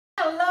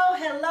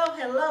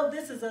hello.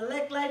 This is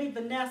Elect Lady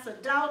Vanessa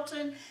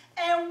Dalton,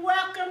 and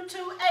welcome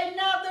to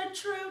another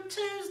True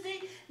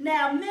Tuesday.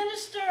 Now,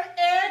 Minister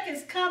Eric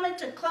is coming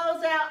to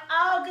close out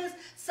August,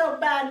 so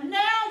by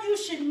now you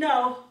should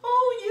know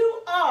who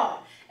you are.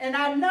 And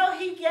I know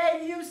he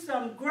gave you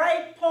some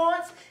great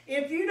points.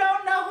 If you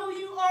don't know who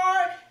you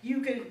are,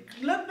 you can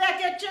look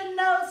back at your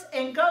notes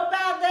and go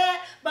by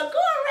that. But go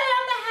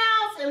around the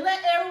house and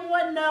let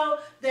everyone know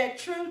that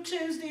True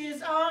Tuesday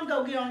is on.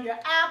 Go get on your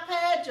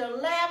iPad, your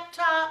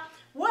laptop,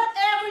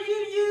 whatever you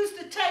use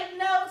to take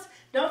notes.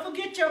 Don't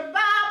forget your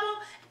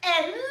Bible,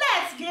 and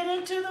let's get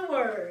into the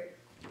Word.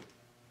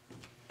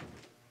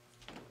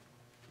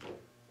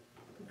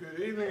 Good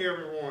evening,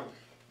 everyone.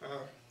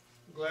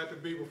 Glad to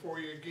be before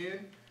you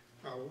again.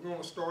 We're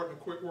going to start in a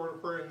quick word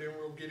of prayer, and then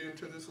we'll get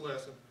into this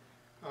lesson.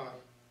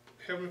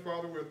 Heavenly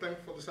Father, we're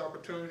thankful for this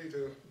opportunity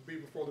to be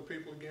before the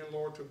people again,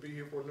 Lord, to be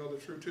here for another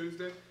True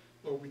Tuesday.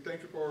 Lord, we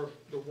thank you for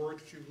the word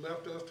that you've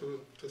left us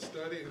to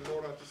study, and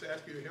Lord, I just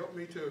ask you to help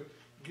me to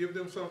give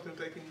them something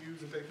they can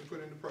use and they can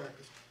put into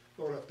practice.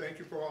 Lord, I thank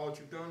you for all that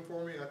you've done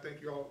for me. I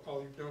thank you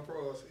all you've done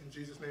for us. In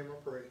Jesus' name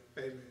I pray.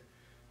 Amen.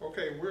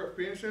 Okay, we're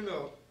finishing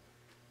up.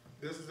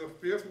 This is the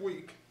 5th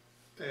week,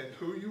 and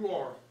who you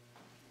are.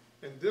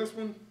 And this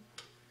one,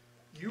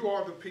 you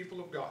are the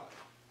people of God.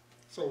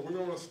 So we're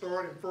going to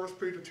start in 1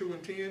 Peter 2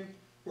 and 10,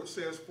 which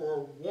says,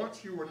 "For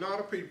once you were not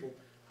a people,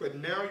 but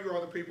now you are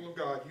the people of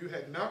God. You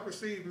had not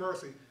received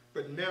mercy,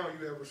 but now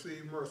you have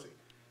received mercy."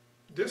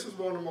 This is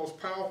one of the most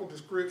powerful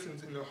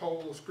descriptions in the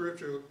whole of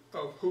Scripture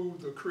of who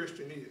the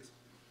Christian is.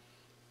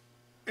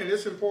 And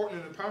it's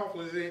important and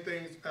powerful as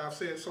anything I've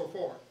said so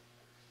far.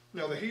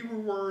 Now, the Hebrew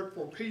word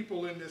for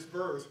people in this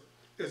verse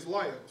is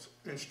laos.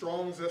 In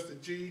Strong's, that's the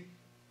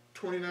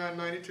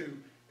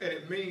G2992. And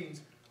it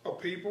means a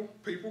people,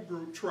 people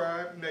group,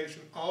 tribe,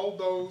 nation, all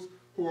those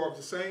who are of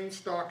the same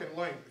stock and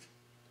language.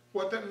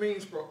 What that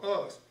means for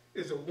us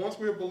is that once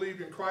we have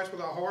believed in Christ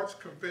with our hearts,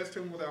 confessed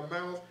him with our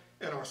mouths,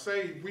 and are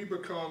saved, we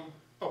become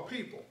a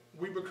people.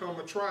 We become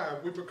a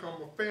tribe. We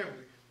become a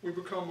family. We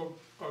become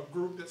a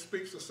group that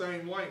speaks the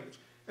same language.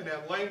 And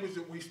that language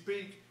that we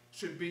speak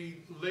should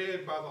be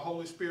led by the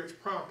Holy Spirit's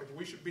prompting.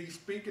 We should be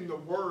speaking the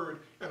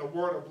word and a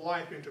word of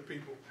life into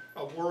people,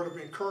 a word of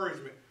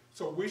encouragement.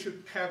 So we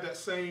should have that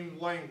same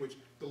language,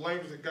 the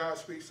language that God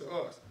speaks to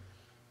us.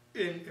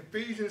 In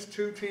Ephesians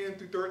 2:10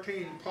 through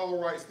 13, Paul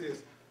writes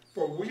this,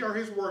 "For we are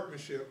his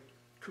workmanship,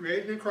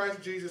 created in Christ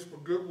Jesus for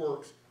good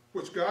works,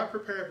 which God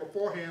prepared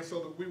beforehand so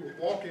that we would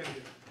walk in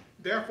them.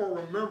 Therefore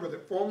remember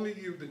that formerly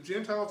you, the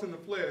Gentiles in the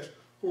flesh,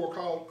 who are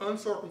called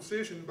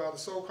uncircumcision by the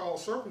so-called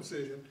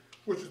circumcision,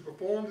 which is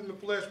performed in the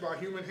flesh by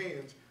human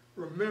hands,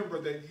 remember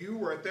that you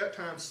were at that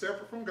time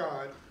separate from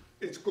God,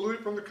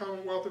 excluded from the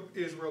commonwealth of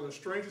Israel, and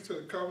strangers to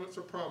the covenants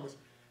of promise,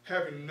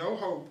 having no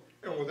hope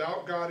and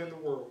without God in the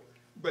world.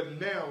 But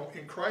now,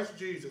 in Christ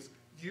Jesus,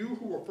 you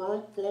who were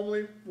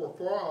formerly were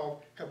far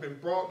off have been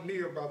brought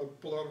near by the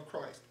blood of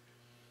Christ."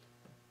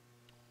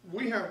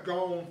 We have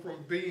gone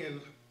from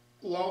being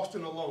lost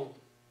and alone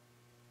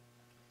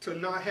to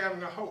not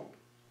having a hope,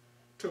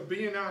 to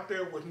being out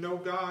there with no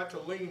God to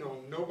lean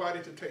on,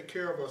 nobody to take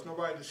care of us,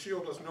 nobody to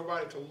shield us,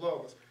 nobody to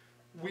love us.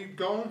 We've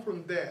gone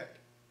from that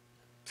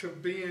to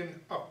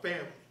being a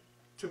family,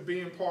 to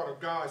being part of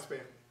God's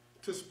family,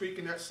 to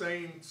speaking that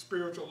same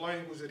spiritual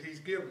language that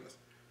he's given us.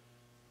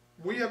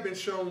 We have been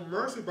shown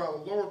mercy by the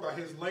Lord by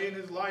his laying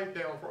his life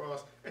down for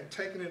us and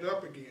taking it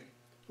up again,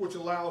 which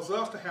allows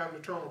us to have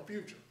an eternal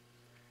future.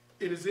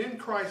 It is in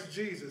Christ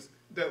Jesus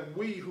that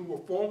we who were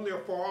formerly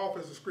afar off,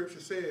 as the scripture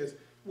says,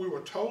 we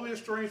were totally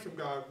estranged from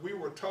God. We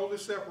were totally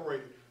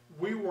separated.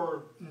 We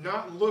were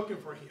not looking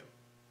for him,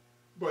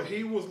 but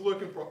he was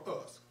looking for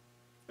us.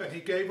 And he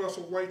gave us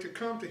a way to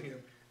come to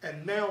him.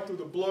 And now through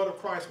the blood of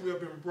Christ, we have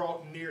been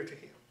brought near to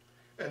him.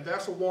 And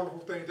that's a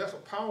wonderful thing. That's a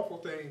powerful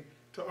thing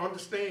to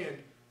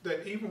understand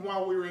that even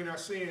while we were in our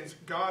sins,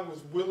 God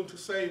was willing to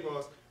save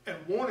us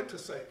and wanted to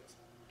save us.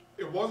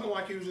 It wasn't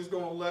like he was just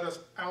going to let us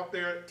out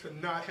there to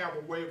not have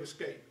a way of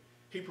escape.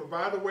 He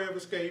provided a way of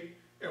escape,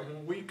 and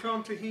when we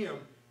come to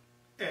him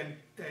and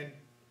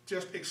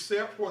just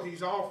accept what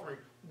he's offering,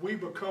 we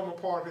become a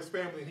part of his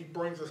family, and he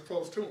brings us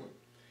close to him.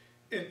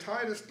 In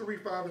Titus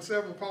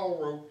 3:5-7, Paul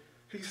wrote,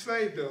 "He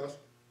saved us,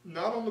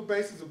 not on the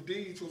basis of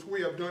deeds which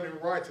we have done in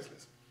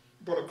righteousness,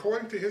 but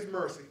according to his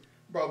mercy,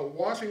 by the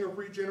washing of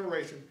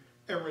regeneration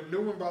and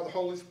renewing by the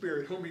Holy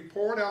Spirit, whom he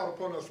poured out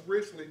upon us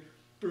richly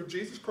through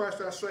Jesus Christ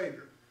our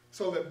Savior,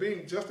 so that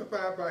being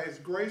justified by his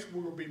grace,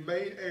 we will be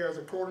made heirs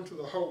according to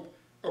the hope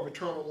of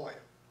eternal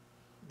life."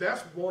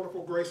 That's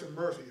wonderful grace and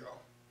mercy,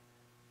 y'all.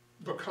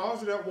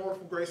 Because of that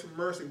wonderful grace and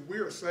mercy, we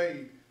are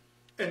saved.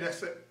 And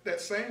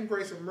that same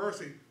grace and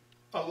mercy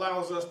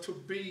allows us to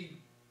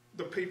be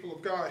the people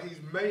of God.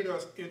 He's made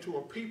us into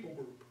a people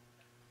group.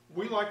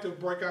 We like to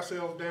break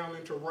ourselves down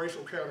into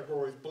racial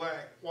categories: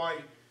 black,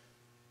 white,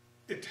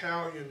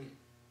 Italian,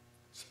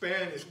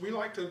 Spanish. We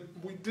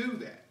do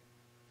that.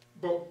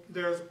 But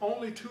there's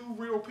only two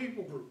real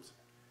people groups.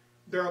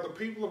 There are the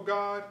people of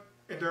God,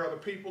 and there are the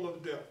people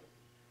of the devil.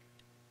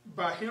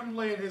 By him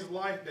laying his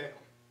life down,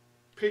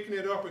 picking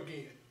it up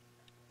again.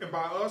 And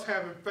by us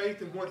having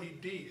faith in what he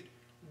did,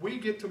 we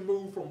get to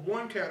move from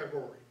one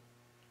category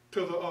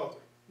to the other.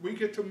 We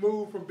get to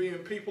move from being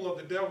people of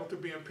the devil to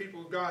being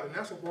people of God, and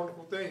that's a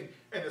wonderful thing.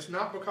 And it's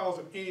not because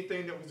of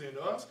anything that was in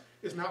us.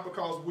 It's not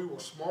because we were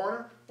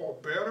smarter or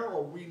better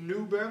or we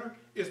knew better.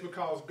 It's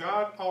because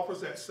God offers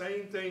that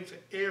same thing to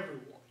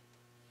everyone.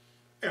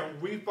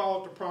 And we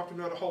followed the prompting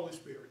of the Holy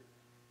Spirit.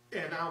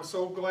 And I'm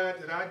so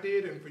glad that I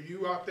did, and for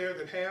you out there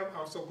that have,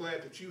 I'm so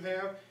glad that you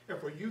have. And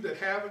for you that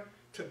haven't,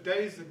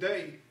 today's the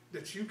day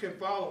that you can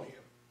follow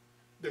him,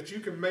 that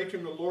you can make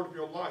him the Lord of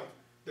your life,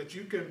 that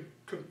you can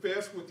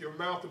confess with your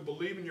mouth and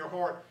believe in your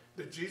heart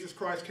that Jesus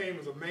Christ came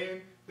as a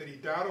man, that he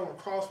died on a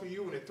cross for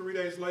you, and that 3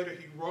 days later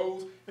he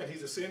rose and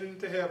he's ascended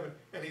into heaven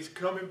and he's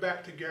coming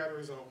back to gather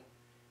his own.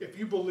 If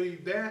you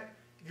believe that,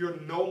 you're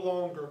no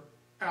longer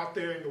out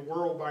there in the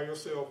world by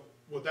yourself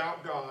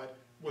without God,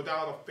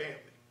 without a family.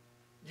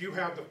 You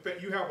have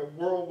a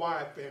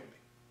worldwide family,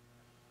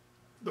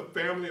 the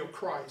family of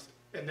Christ,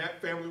 and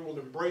that family will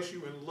embrace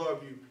you and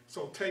love you.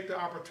 So take the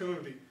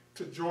opportunity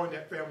to join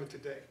that family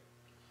today.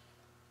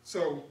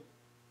 So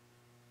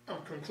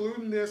I'm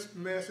concluding this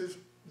message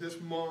this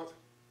month,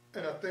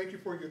 and I thank you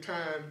for your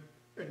time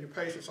and your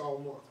patience all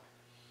month.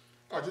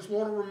 I just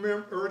want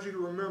to urge you to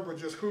remember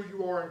just who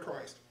you are in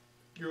Christ.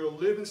 You're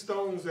living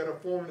stones that are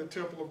forming the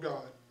temple of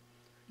God.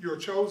 You're a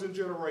chosen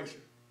generation.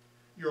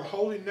 You're a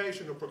holy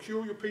nation, a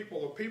peculiar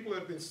people, a people that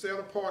have been set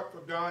apart for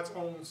God's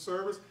own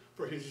service,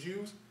 for his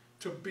use,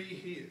 to be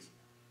his.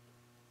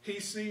 He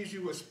sees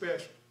you as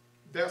special.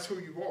 That's who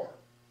you are.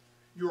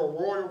 You're a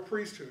royal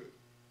priesthood.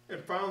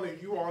 And finally,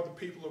 you are the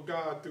people of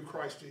God through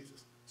Christ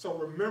Jesus. So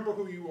remember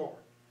who you are.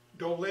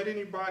 Don't let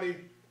anybody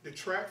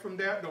detract from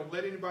that. Don't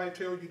let anybody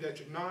tell you that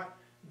you're not.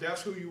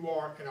 That's who you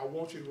are, and I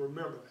want you to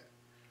remember that.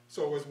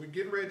 So as we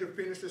get ready to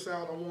finish this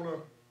out, I want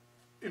to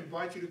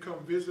invite you to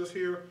come visit us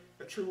here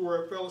at True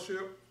Word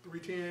Fellowship,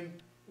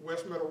 310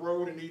 West Meadow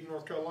Road in Eden,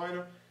 North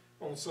Carolina.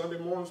 On Sunday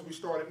mornings, we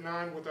start at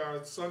 9 with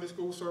our Sunday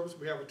school service.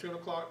 We have a 10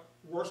 o'clock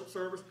worship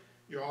service.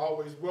 You're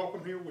always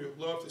welcome here. We'd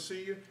love to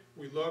see you.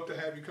 We'd love to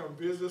have you come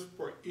visit us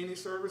for any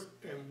service,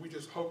 and we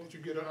just hope that you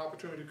get an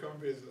opportunity to come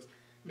visit us.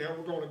 Now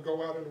we're going to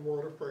go out in the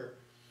word of prayer.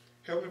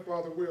 Heavenly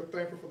Father, we are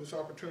thankful for this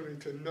opportunity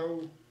to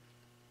know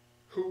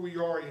who we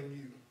are in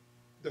you,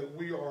 that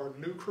we are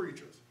new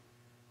creatures,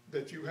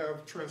 that you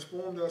have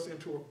transformed us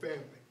into a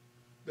family,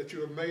 that you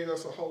have made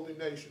us a holy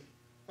nation,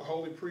 a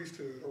holy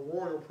priesthood, a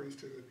royal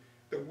priesthood,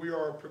 that we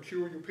are a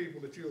peculiar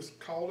people, that you have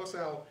called us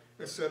out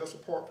and set us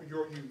apart for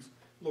your use.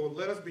 Lord,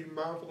 let us be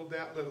mindful of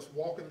that. Let us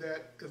walk in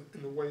that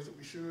in the ways that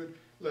we should.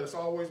 Let us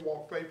always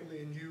walk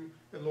faithfully in you.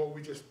 And Lord,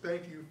 we just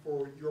thank you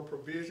for your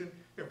provision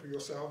and for your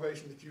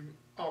salvation that you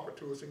offer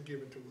to us and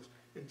given to us.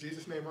 In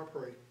Jesus' name I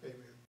pray, amen.